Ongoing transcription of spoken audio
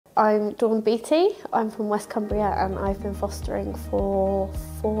I'm Dawn Beattie. I'm from West Cumbria and I've been fostering for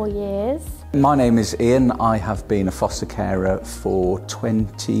 4 years. My name is Ian. I have been a foster carer for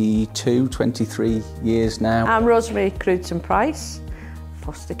 22, 23 years now. I'm Rosemary Crutzen-Price,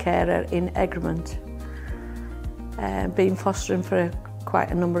 foster carer in Egremont. Been fostering for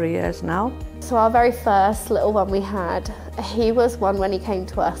quite a number of years now. So our very first little one we had, he was one when he came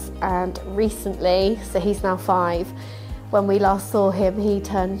to us, and recently, so he's now 5, when we last saw him, he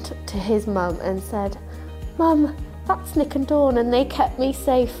turned to his mum and said, "Mum, that's Nick and Dawn, and they kept me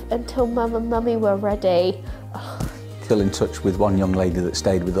safe until Mum and Mummy were ready." Still in touch with one young lady that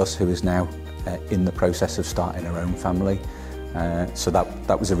stayed with us who is now in the process of starting her own family. So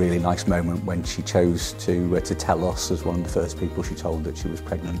that was a really nice moment when she chose to tell us, as one of the first people she told, that she was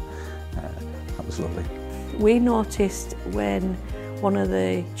pregnant. That was lovely. We noticed when one of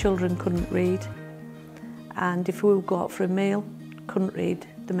the children couldn't read, and if we would go out for a meal, couldn't read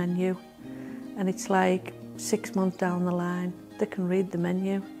the menu. And it's like 6 months down the line, they can read the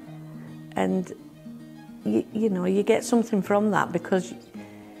menu. And you know, you get something from that because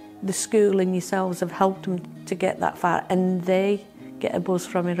the school and yourselves have helped them to get that far, and they get a buzz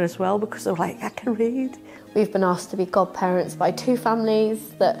from it as well because they're like, I can read. We've been asked to be godparents by 2 families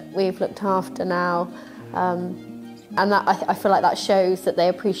that we've looked after now, and that, I feel like that shows that they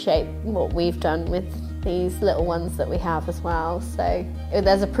appreciate what we've done with these little ones that we have as well. So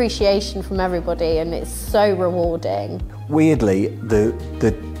there's appreciation from everybody and it's so rewarding. Weirdly,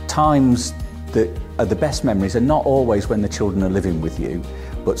 the times that are the best memories are not always when the children are living with you,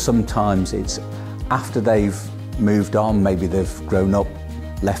 but sometimes it's after they've moved on, maybe they've grown up,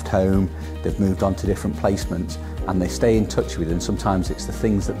 left home, they've moved on to different placements, and they stay in touch with you, and sometimes it's the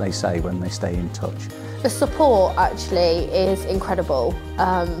things that they say when they stay in touch. The support actually is incredible.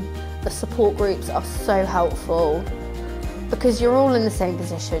 The support groups are so helpful because you're all in the same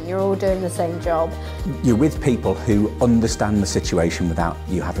position, you're all doing the same job. You're with people who understand the situation without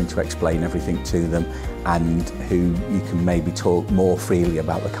you having to explain everything to them, and who you can maybe talk more freely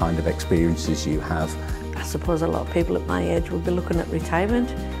about the kind of experiences you have. I suppose a lot of people at my age will be looking at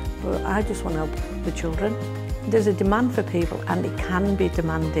retirement, but I just want to help the children. There's a demand for people, and it can be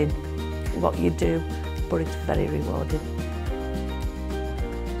demanding what you do, but it's very rewarding.